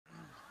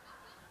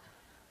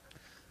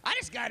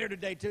just got here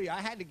today, too. I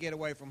had to get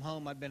away from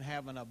home. I'd been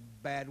having a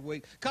bad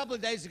week. A couple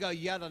of days ago,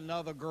 yet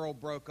another girl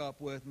broke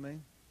up with me.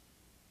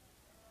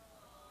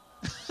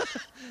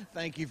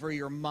 Thank you for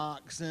your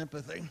mock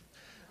sympathy.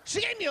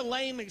 She gave me a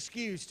lame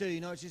excuse, too.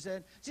 You know what she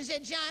said? She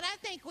said, John, I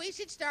think we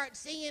should start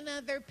seeing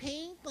other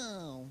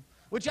people.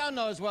 Which y'all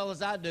know as well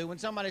as I do. When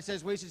somebody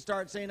says we should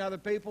start seeing other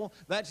people,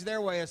 that's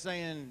their way of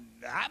saying,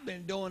 I've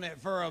been doing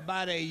it for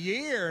about a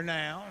year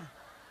now.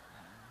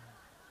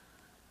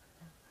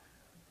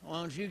 Why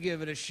don't you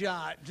give it a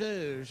shot,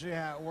 too, see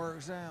how it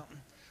works out?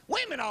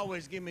 Women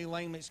always give me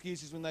lame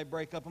excuses when they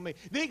break up with me.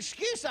 The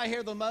excuse I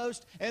hear the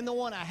most, and the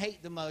one I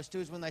hate the most, too,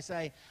 is when they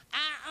say,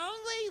 I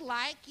only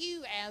like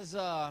you as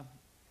a...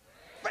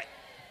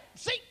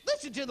 See,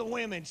 listen to the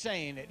women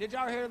saying it. Did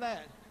y'all hear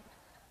that?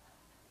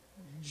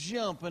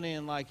 Jumping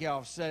in like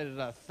y'all said it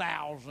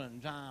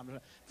 1,000 times.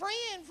 Friend.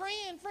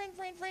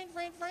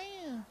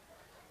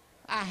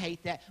 I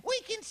hate that. We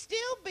can still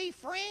be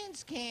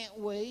friends, can't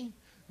we?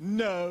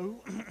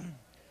 No.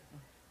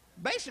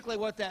 Basically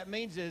what that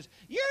means is,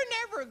 you're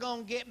never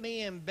going to get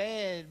me in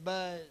bed,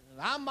 but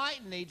I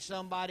might need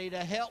somebody to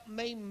help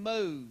me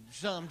move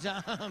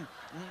sometime.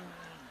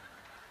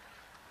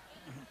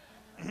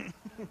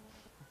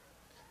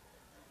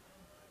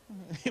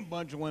 A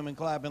bunch of women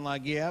clapping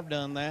like, yeah, I've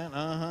done that,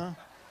 I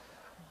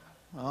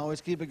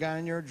always keep a guy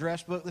in your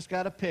address book that's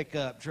got a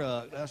pickup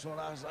truck. That's what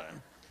I was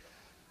saying.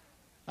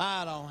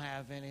 I don't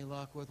have any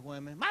luck with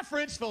women. My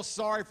friends feel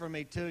sorry for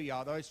me, too,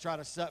 y'all. They always try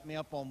to set me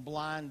up on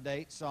blind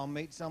dates so I'll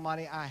meet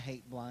somebody. I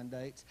hate blind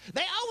dates.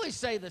 They always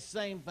say the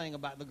same thing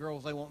about the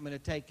girls they want me to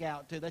take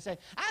out, too. They say,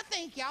 I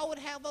think y'all would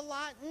have a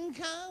lot in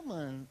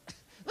common.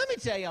 Let me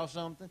tell y'all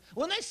something.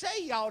 When they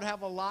say y'all would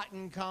have a lot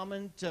in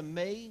common to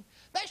me,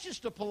 that's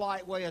just a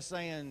polite way of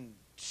saying,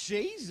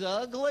 she's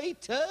ugly,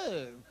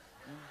 too.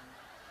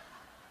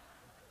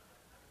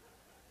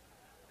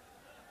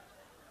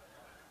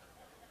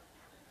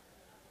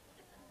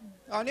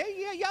 Oh,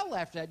 yeah, y'all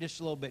laughed at that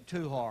just a little bit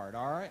too hard,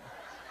 all right?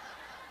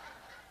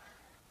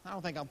 I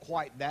don't think I'm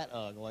quite that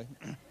ugly.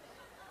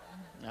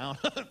 No,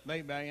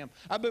 maybe I am.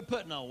 I've been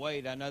putting on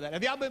weight, I know that.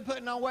 Have y'all been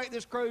putting on weight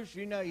this cruise?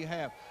 You know you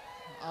have.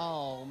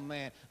 Oh,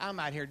 man. I'm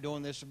out here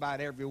doing this about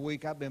every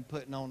week. I've been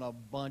putting on a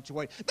bunch of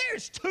weight.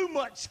 There's too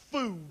much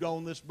food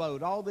on this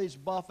boat, all these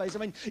buffets. I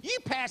mean, you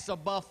pass a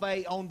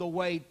buffet on the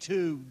way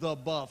to the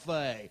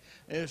buffet.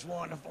 It's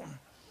wonderful.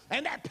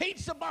 And that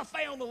pizza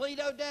buffet on the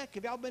Lido deck,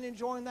 have y'all been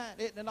enjoying that?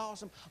 Isn't it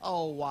awesome?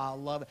 Oh, I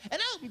love it.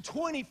 And open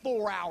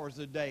 24 hours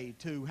a day,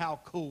 too. How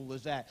cool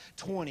is that?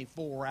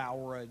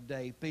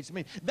 24-hour-a-day pizza. I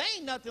mean, they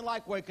ain't nothing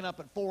like waking up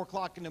at 4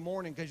 o'clock in the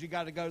morning because you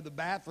got to go to the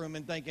bathroom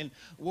and thinking,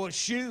 well,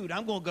 shoot,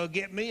 I'm going to go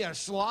get me a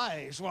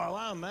slice while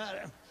I'm at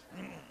it.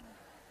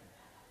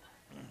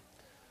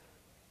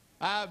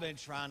 I've been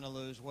trying to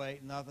lose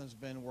weight. Nothing's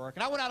been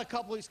working. I went out a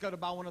couple weeks ago to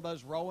buy one of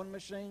those rowing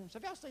machines.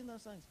 Have y'all seen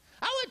those things?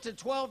 I went to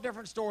 12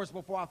 different stores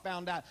before I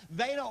found out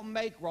they don't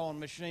make rowing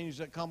machines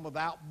that come with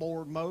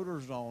outboard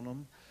motors on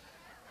them.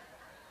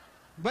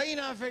 But, you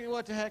know, I figured,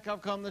 what the heck,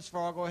 I've come this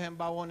far. I'll go ahead and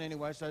buy one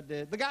anyway, so I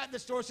did. The guy at the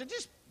store said,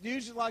 just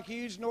use it like you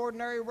use an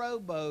ordinary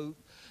rowboat.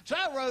 So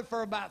I rowed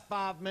for about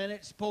 5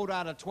 minutes, pulled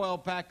out a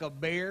 12-pack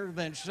of beer,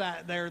 then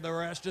sat there the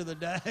rest of the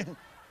day.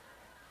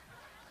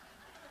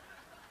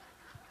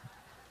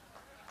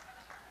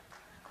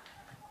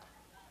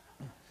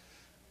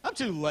 I'm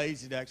too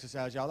lazy to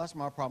exercise, y'all. That's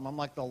my problem. I'm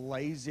like the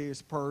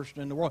laziest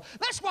person in the world.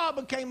 That's why I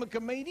became a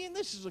comedian.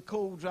 This is a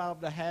cool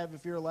job to have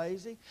if you're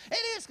lazy. It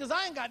is, because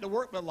I ain't got to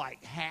work but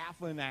like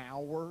half an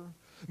hour,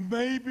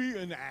 maybe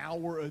an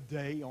hour a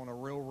day on a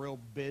real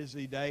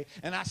busy day,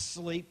 and I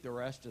sleep the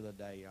rest of the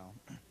day, y'all.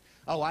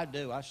 Oh, I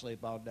do. I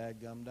sleep all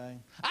dadgum day.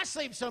 I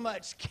sleep so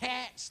much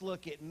cats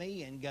look at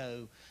me and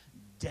go,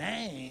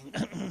 dang,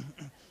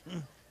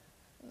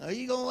 are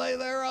you going to lay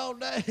there all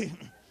day?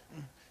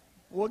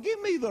 Well,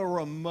 give me the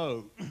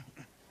remote. I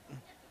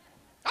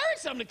heard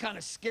something that kind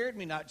of scared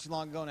me not too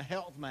long ago in a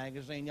health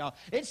magazine, y'all.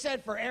 It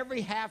said for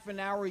every half an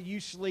hour you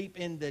sleep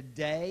in the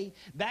day,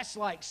 that's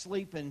like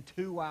sleeping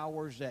 2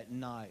 hours at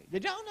night.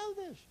 Did y'all know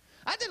this?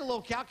 I did a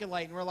little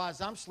calculating and realized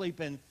I'm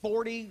sleeping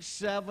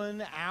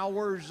 47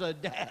 hours a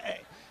day.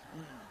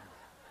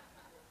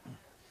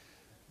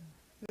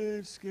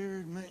 It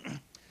scared me.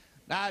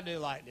 I do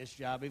like this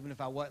job. Even if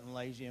I wasn't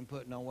lazy and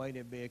putting on weight,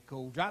 it'd be a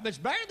cool job. It's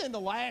better than the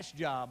last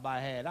job I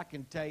had. I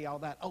can tell y'all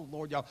that. Oh,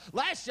 Lord, y'all.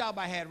 Last job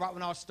I had right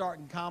when I was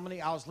starting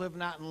comedy, I was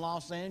living out in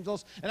Los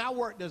Angeles, and I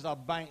worked as a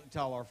bank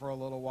teller for a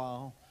little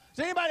while.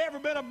 Has anybody ever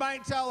been a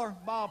bank teller?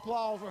 By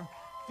applause, or a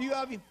few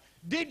of you.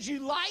 Did you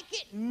like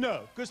it?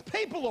 No, because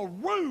people are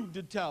rude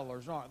to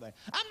tellers, aren't they?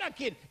 I'm not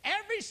kidding.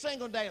 Every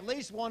single day, at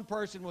least one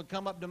person would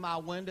come up to my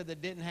window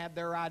that didn't have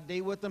their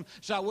ID with them,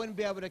 so I wouldn't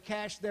be able to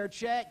cash their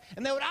check.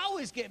 And they would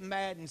always get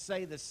mad and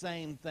say the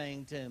same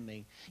thing to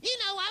me. You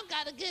know, I've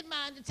got a good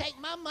mind to take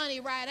my money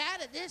right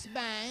out of this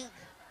bank.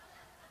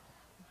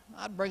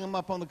 I'd bring them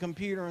up on the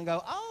computer and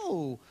go,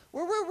 oh,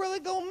 well, we're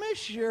really going to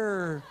miss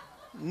your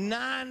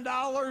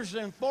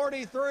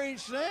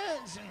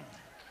 $9.43.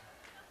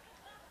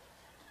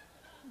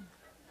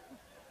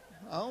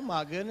 Oh,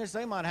 my goodness,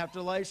 they might have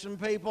to lay some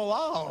people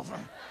off.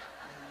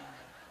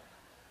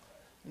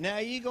 Now,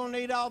 you going to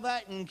need all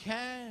that in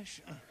cash?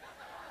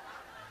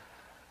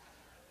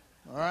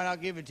 All right, I'll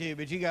give it to you,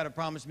 but you got to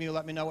promise me you'll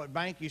let me know what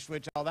bank you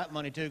switch all that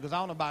money to, because I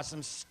want to buy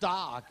some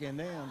stock in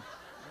them.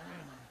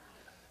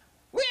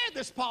 We had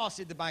this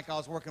policy at the bank I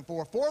was working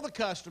for the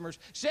customers.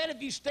 Said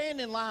if you stand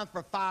in line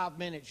for 5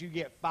 minutes, you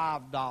get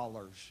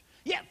 $5.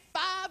 Yeah,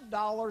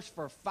 $5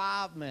 for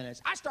 5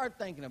 minutes. I started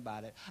thinking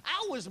about it.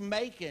 I was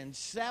making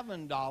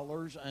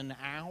 $7 an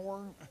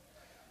hour.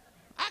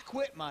 I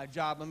quit my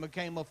job and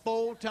became a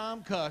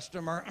full-time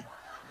customer.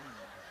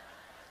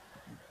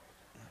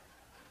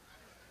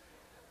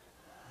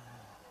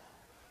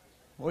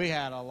 We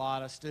had a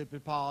lot of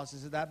stupid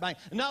policies at that bank.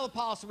 Another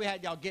policy we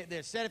had, y'all get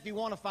this, said if you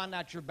want to find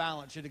out your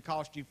balance, it'd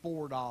cost you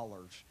 $4.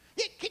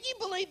 Yeah, can you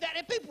believe that?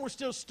 And people were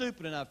still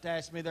stupid enough to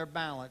ask me their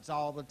balance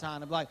all the time.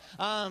 They'd be like,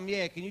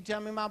 yeah, can you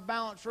tell me my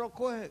balance real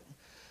quick?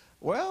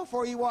 Well,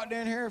 before you walked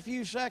in here a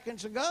few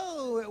seconds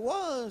ago, it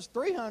was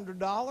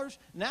 $300.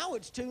 Now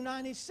it's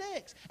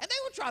 $296. And they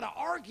would try to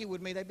argue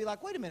with me. They'd be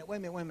like, wait a minute.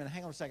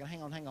 Hang on a second.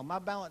 Hang on. My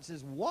balance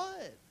is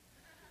what?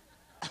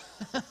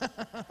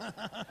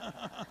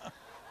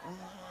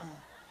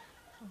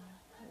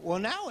 Well,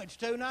 now it's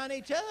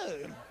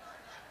 $292.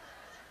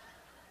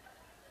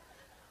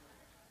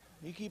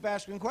 You keep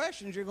asking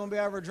questions, you're going to be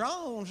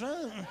overdrawn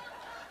soon.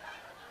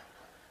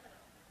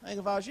 I think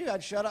if I was you,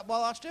 I'd shut up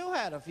while I still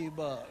had a few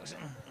bucks.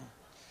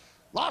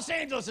 Los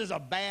Angeles is a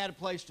bad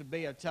place to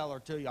be a teller,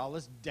 too, y'all.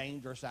 It's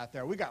dangerous out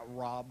there. We got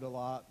robbed a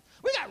lot.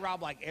 We got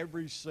robbed like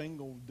every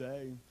single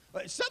day.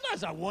 But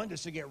sometimes I want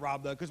us to get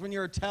robbed, though, because when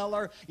you're a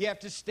teller, you have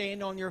to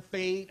stand on your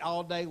feet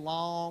all day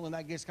long, and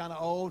that gets kind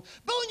of old.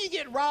 But when you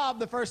get robbed,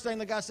 the first thing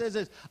the guy says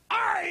is, all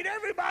right,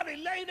 everybody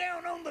lay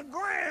down on the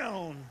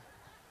ground.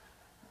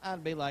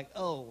 I'd be like,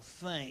 oh,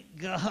 thank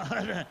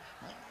God.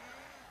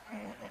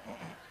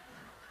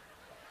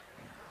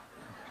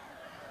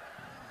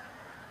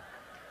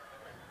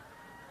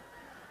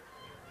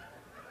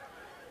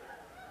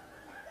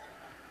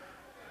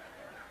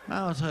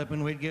 I was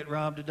hoping we'd get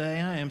robbed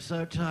today. I am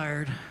so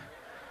tired.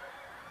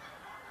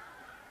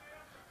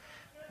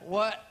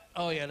 What?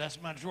 Oh, yeah,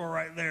 that's my drawer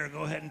right there.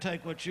 Go ahead and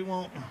take what you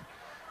want.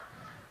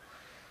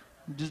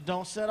 Just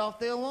don't set off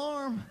the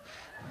alarm.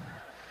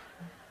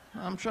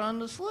 I'm trying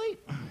to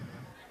sleep.